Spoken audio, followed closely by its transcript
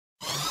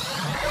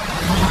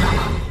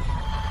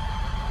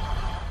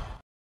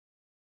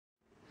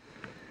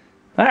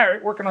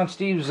Alright, working on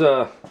Steve's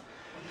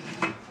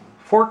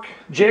fork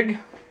jig.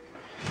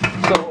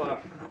 So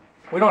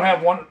we don't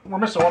have one, we're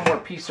missing one more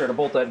piece there to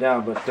bolt that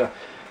down, but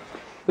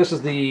this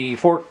is the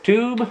fork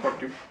tube.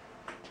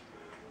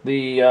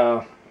 The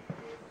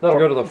that'll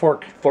go to the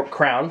fork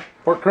crown.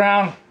 Fork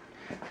crown.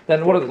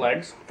 Then what are the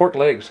legs? Fork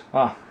legs.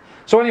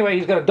 So anyway,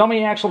 he's got a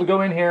dummy axle to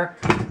go in here.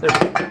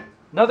 There's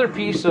another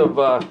piece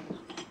of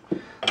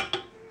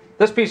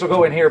this piece will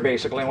go in here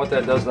basically, and what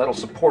that does, that'll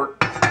support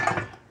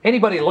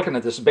anybody looking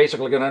at this is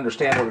basically going to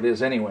understand what it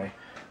is anyway.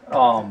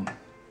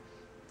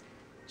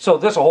 So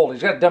this will hold.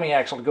 He's got a dummy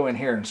axle to go in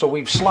here, and so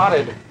we've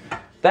slotted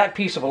that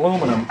piece of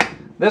aluminum.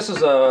 This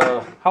is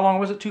a, how long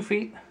was it? 2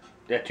 feet?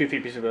 Yeah, 2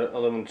 feet piece of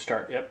aluminum to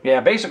start. Yep.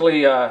 Yeah,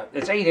 basically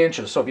it's 8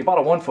 inches. So if you bought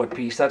a 1 foot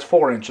piece, that's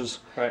 4 inches.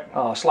 Right.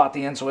 Slot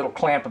the end so it'll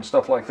clamp and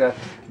stuff like that.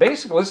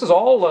 Basically, this is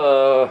all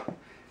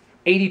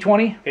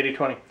 80-20.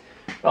 80-20.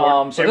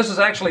 So this is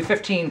actually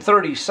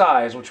 15-30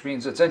 size, which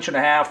means it's 1.5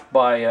 inches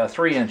by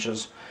 3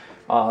 inches.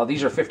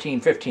 These are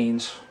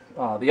 15-15s.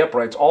 The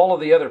uprights. All of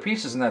the other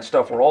pieces in that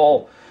stuff were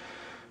all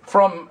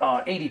from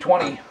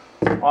 80-20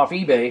 off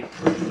eBay.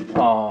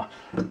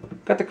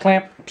 Got the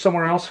clamp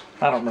somewhere else?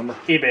 I don't remember.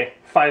 eBay.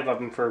 5 of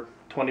them for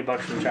 20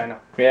 bucks from China.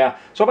 Yeah.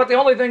 So about the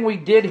only thing we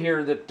did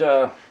here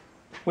that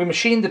we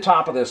machined the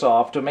top of this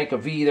off to make a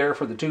V there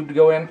for the tube to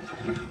go in.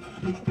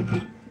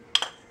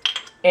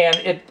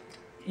 And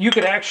you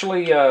could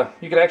actually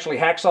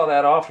hacksaw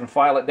that off and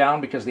file it down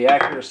because the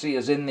accuracy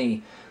is in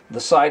the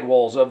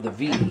sidewalls of the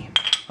V.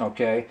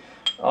 Okay.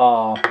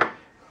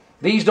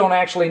 These don't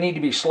actually need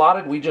to be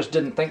slotted. We just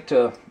didn't think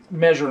to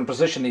measure and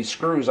position these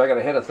screws. I got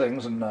ahead of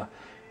things and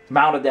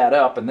mounted that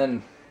up, and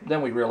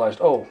then we realized,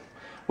 oh,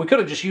 we could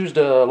have just used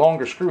a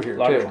longer screw here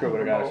Longer too. screw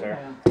would have got us there.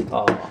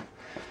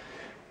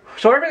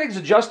 So everything's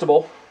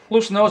adjustable.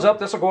 Loosen those up.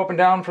 This will go up and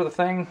down for the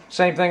thing.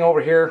 Same thing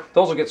over here.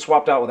 Those will get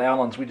swapped out with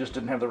Allens. We just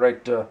didn't have the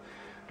right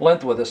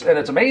length with us, and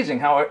it's amazing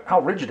how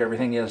rigid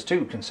everything is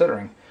too,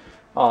 considering.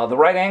 The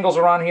right angles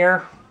are on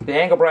here. The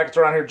angle brackets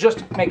are on here just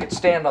to make it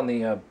stand on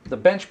the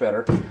bench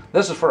better.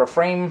 This is for a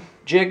frame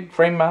jig,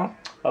 frame mount.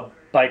 A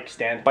bike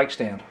stand. Bike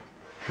stand.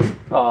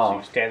 So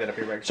you stand it up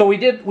your rig. So we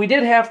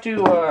did have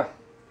to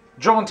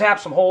drill and tap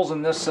some holes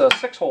in this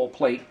 6-hole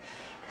plate,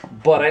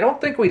 but I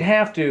don't think we'd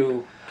have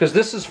to because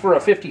this is for a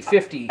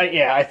 50-50.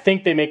 Yeah, I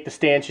think they make the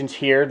stanchions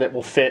here that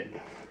will fit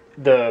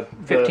the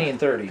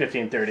 15-30.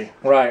 15-30.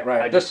 Right.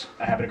 I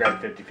happened to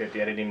grab the 50-50. I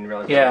didn't even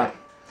realize. Yeah.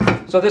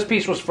 So this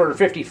piece was for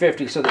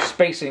 50-50, so the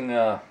spacing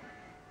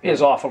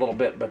is off a little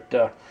bit,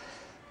 but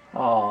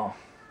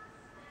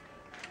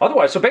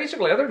otherwise, so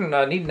basically, other than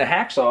needing a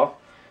hacksaw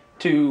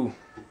to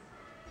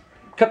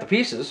cut the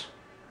pieces,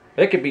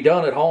 it could be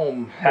done at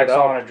home.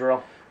 Hacksaw on a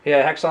drill.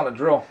 Yeah, hacksaw on a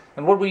drill.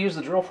 And what do we use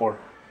the drill for?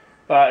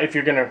 If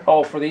you're gonna.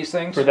 Oh, for these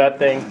things. For that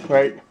thing,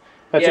 right?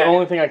 That's the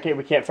only thing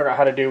we can't figure out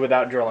how to do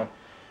without drilling.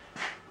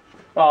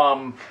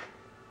 And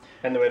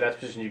the way that's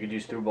positioned, you could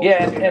use through bolts.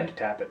 Yeah, and to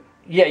tap it.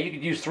 Yeah, you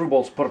could use through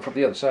bolts to put it from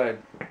the other side.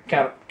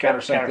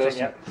 Countersink this.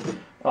 Yeah.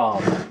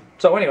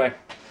 So anyway,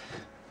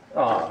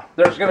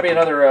 there's going to be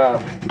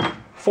another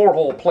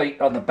 4-hole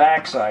plate on the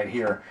back side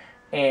here,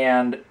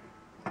 and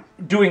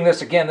doing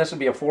this again, this would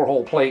be a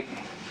 4-hole plate,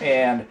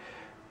 and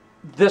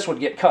this would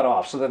get cut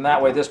off. So then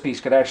that way, this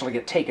piece could actually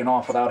get taken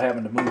off without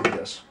having to move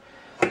this.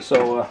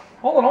 So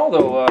all in all,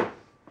 though,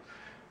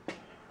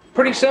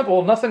 pretty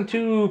simple. Nothing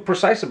too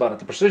precise about it.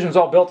 The precision's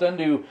all built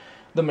into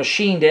the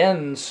machined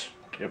ends.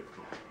 Yep.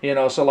 You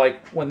know, so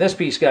like when this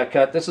piece got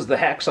cut, this is the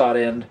hacksawed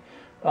end.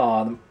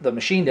 The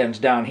machined end's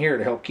down here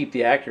to help keep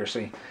the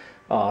accuracy.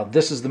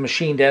 This is the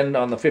machined end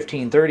on the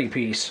 15-30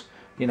 piece,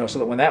 you know, so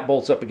that when that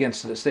bolts up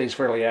against it, it stays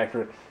fairly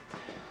accurate.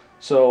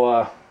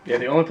 So yeah,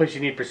 the only place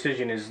you need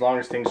precision is as long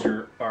as things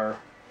are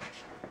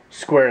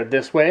squared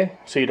this way,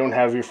 so you don't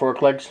have your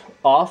fork legs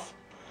off.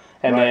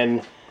 And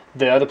then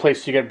the other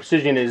place you get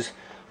precision is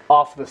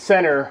off the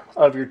center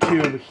of your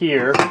tube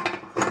here,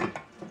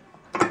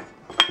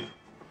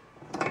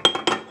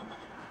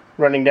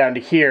 running down to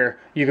here.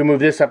 You can move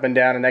this up and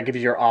down, and that gives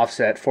you your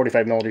offset.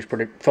 45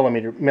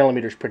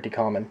 millimeters pretty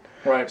common.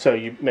 Right. So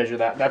you measure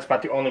that. That's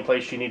about the only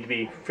place you need to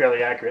be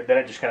fairly accurate. Then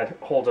it just kind of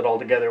holds it all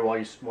together while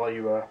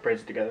you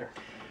braze it together.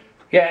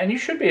 Yeah, and you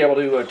should be able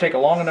to take a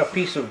long enough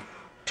piece of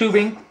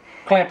tubing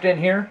clamped in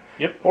here.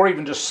 Yep. Or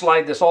even just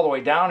slide this all the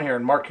way down here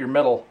and mark your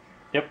middle.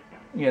 Yep.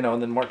 You know,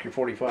 and then mark your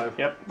 45.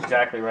 Yep,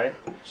 exactly right.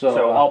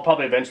 So I'll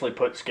probably eventually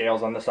put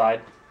scales on the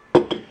side.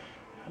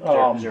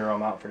 Zero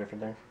them out for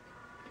different things.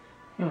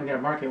 You only got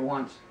to mark it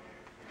once.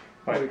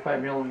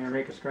 45 millimeter,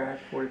 make a scratch.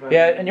 45.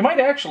 Yeah, and you might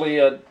actually.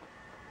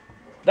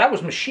 That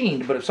was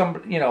machined, but if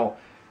some, you know,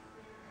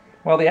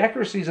 well, the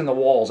accuracy's in the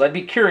walls. I'd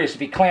be curious if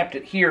he clamped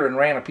it here and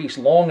ran a piece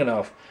long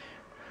enough,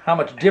 how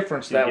much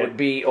difference that would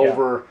be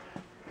over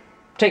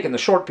taking the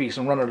short piece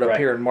and running it up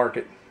here and mark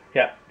it.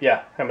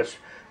 Yeah. How much?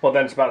 Well,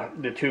 then it's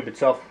about the tube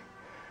itself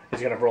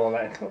is going to roll on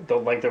that. The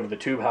length over the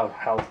tube,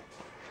 how.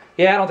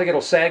 Yeah, I don't think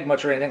it'll sag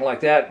much or anything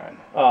like that.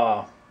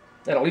 And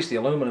at least the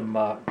aluminum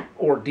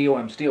or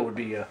DOM steel would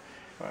be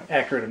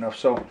accurate enough.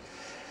 So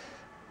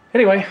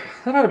anyway,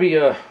 that ought to be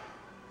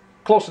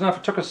close enough.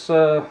 It took us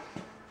 4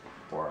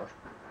 hours.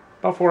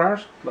 about 4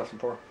 hours. Less than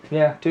 4.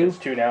 Yeah, 2. It's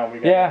 2 now. We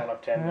got Yeah, one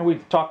up 10. and we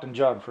talked and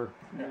jogged for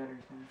Yeah.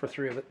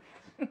 3 of it.